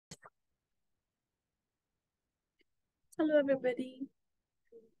Hello, everybody.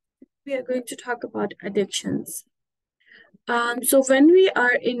 We are going to talk about addictions. So when we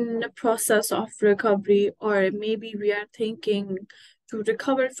are in the process of recovery, or maybe we are thinking to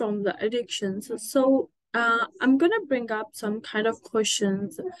recover from the addictions, I'm gonna bring up some kind of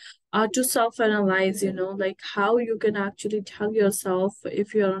questions to self-analyze, like how you can actually tell yourself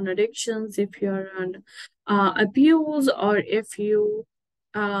if you're on addictions, if you're on abuse, or if you,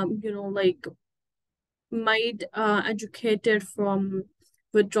 like might educated from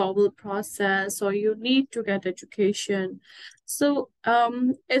withdrawal process, or you need to get education.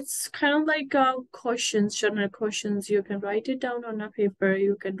 It's kind of like questions, general questions. You can write it down on a paper,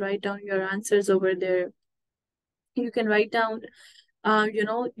 you can write down your answers over there, you can write down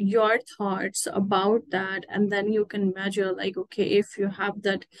your thoughts about that, and then you can measure, like, okay, if you have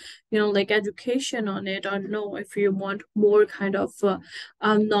that, like education on it or no, if you want more kind of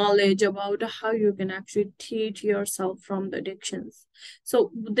knowledge about how you can actually teach yourself from the addictions.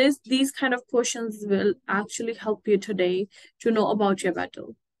 So these kind of questions will actually help you today to know about your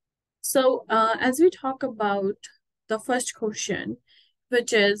battle. As we talk about the first question,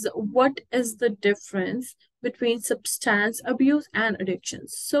 which is what is the difference between substance abuse and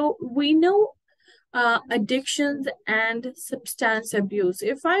addictions? So we know addictions and substance abuse.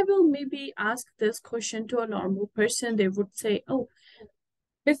 If I will maybe ask this question to a normal person, they would say, oh,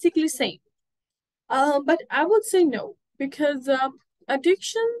 basically same. But I would say no, because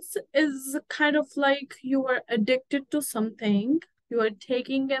addictions is kind of like you are addicted to something, you are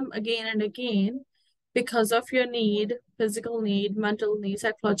taking them again and again because of your need, physical need, mental need,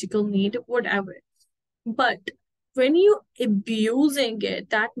 psychological need, whatever. But when you abusing it,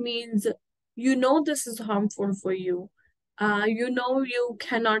 that means this is harmful for you. You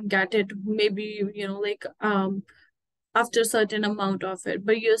cannot get it, maybe, after a certain amount of it,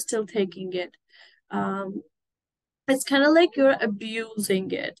 but you're still taking it. Um, it's kind of like you're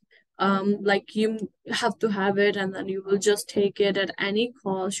abusing it. Like you have to have it, and then you will just take it at any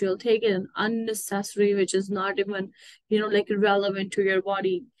cost. You'll take it an unnecessary, which is not even, like relevant to your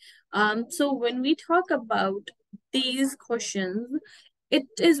body. So when we talk about these questions, it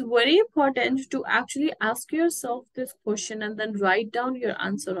is very important to actually ask yourself this question and then write down your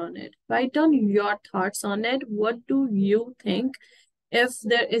answer on it. Write down your thoughts on it. What do you think, if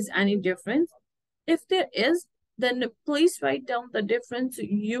there is any difference? If there is, then please write down the difference.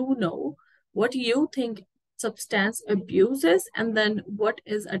 What you think substance abuse is, and then what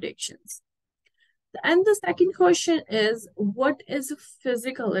is addictions. And the second question is, what is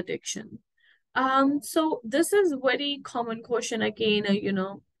physical addiction? So this is very common question again.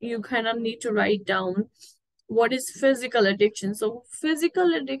 You kind of need to write down what is physical addiction. So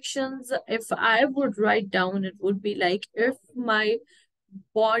physical addictions, if I would write down, it would be like if my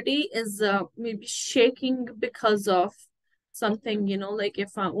body is maybe shaking because of something, like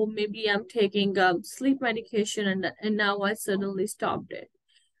if I, or maybe I'm taking sleep medication, and now I suddenly stopped it.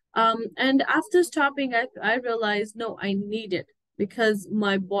 And after stopping, I realized, no, I need it because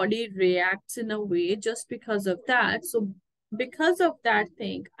my body reacts in a way just because of that. So because of that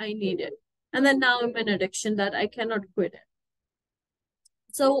thing, I need it. And then now I'm in addiction that I cannot quit it.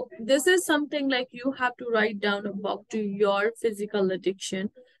 So this is something like you have to write down about to your physical addiction,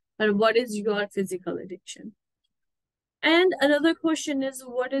 and what is your physical addiction. And another question is,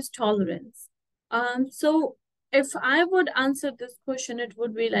 what is tolerance? So if I would answer this question, it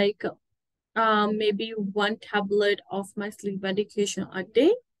would be like maybe one tablet of my sleep medication a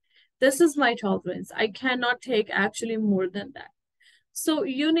day. This is my tolerance. I cannot take actually more than that. So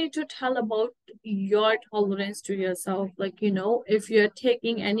you need to tell about your tolerance to yourself. Like, if you're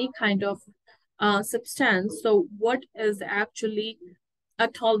taking any kind of substance, so what is actually a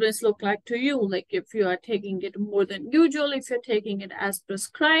tolerance look like to you? Like if you are taking it more than usual, if you're taking it as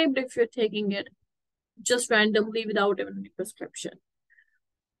prescribed, if you're taking it just randomly without even any prescription.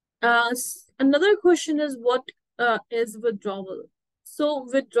 Another question is, what is withdrawal? So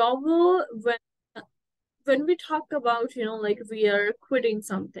withdrawal, when we talk about, like we are quitting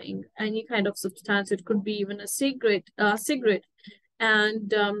something, any kind of substance, it could be even a cigarette.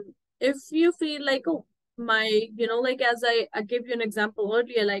 And if you feel like, oh, my, like as I gave you an example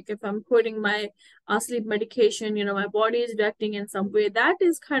earlier, like if I'm quitting my sleep medication, my body is reacting in some way, that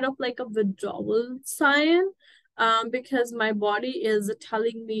is kind of like a withdrawal sign. Because my body is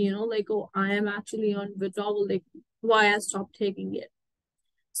telling me, like, oh, I am actually on withdrawal, like why I stopped taking it.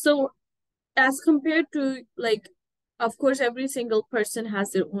 So as compared to, like, of course every single person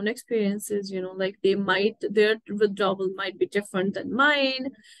has their own experiences, like their withdrawal might be different than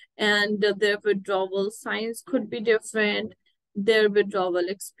mine, and their withdrawal signs could be different. their withdrawal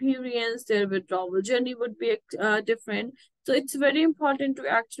experience, their withdrawal journey would be different. So it's very important to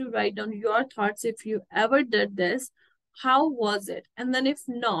actually write down your thoughts. If you ever did this, how was it? And then if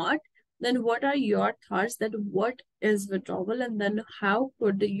not, then what are your thoughts that what is withdrawal, and then how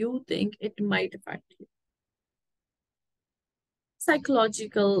could you think it might affect you?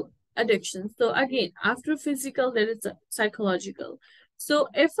 Psychological addiction. So again, after physical, there is a psychological. So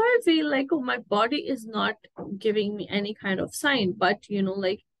if I feel like, oh, my body is not giving me any kind of sign, but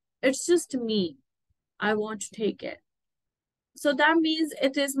like it's just me, I want to take it. So that means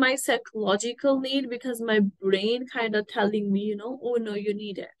it is my psychological need, because my brain kind of telling me, oh no, you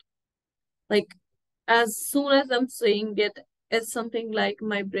need it. Like as soon as I'm saying it, it's something like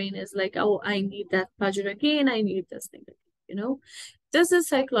my brain is like, oh, I need that pleasure again, I need this thing again, This is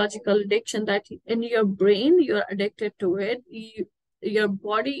psychological addiction, that in your brain you're addicted to it. Your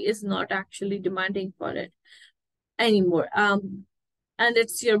body is not actually demanding for it anymore. And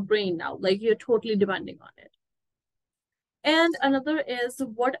it's your brain now, like you're totally depending on it. And another is,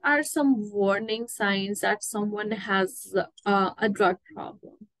 what are some warning signs that someone has a drug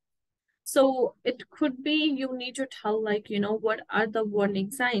problem? So it could be you need to tell, like, what are the warning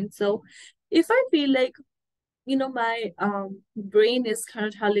signs? So if I feel like, my brain is kind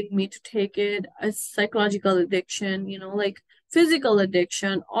of telling me to take it, a psychological addiction, like physical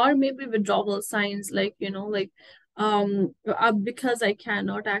addiction, or maybe withdrawal signs, like, because I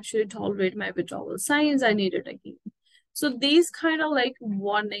cannot actually tolerate my withdrawal signs, I need it again. So these kind of like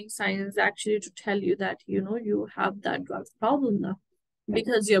warning signs actually to tell you that, you have that drug problem now,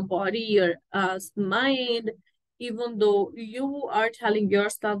 because your body, your mind, even though you are telling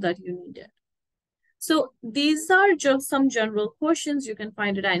yourself that you need it. So these are just some general questions. You can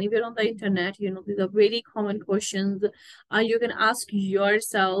find it anywhere on the internet. These are very common questions. You can ask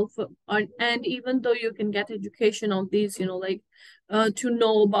yourself, and even though you can get education on these, like to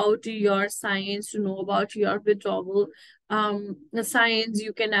know about your science, to know about your withdrawal the science,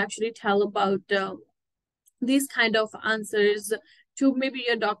 you can actually tell about these kind of answers to maybe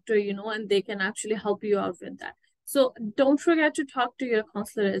your doctor, and they can actually help you out with that. So don't forget to talk to your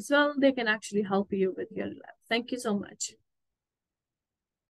counselor as well. They can actually help you with your life. Thank you so much.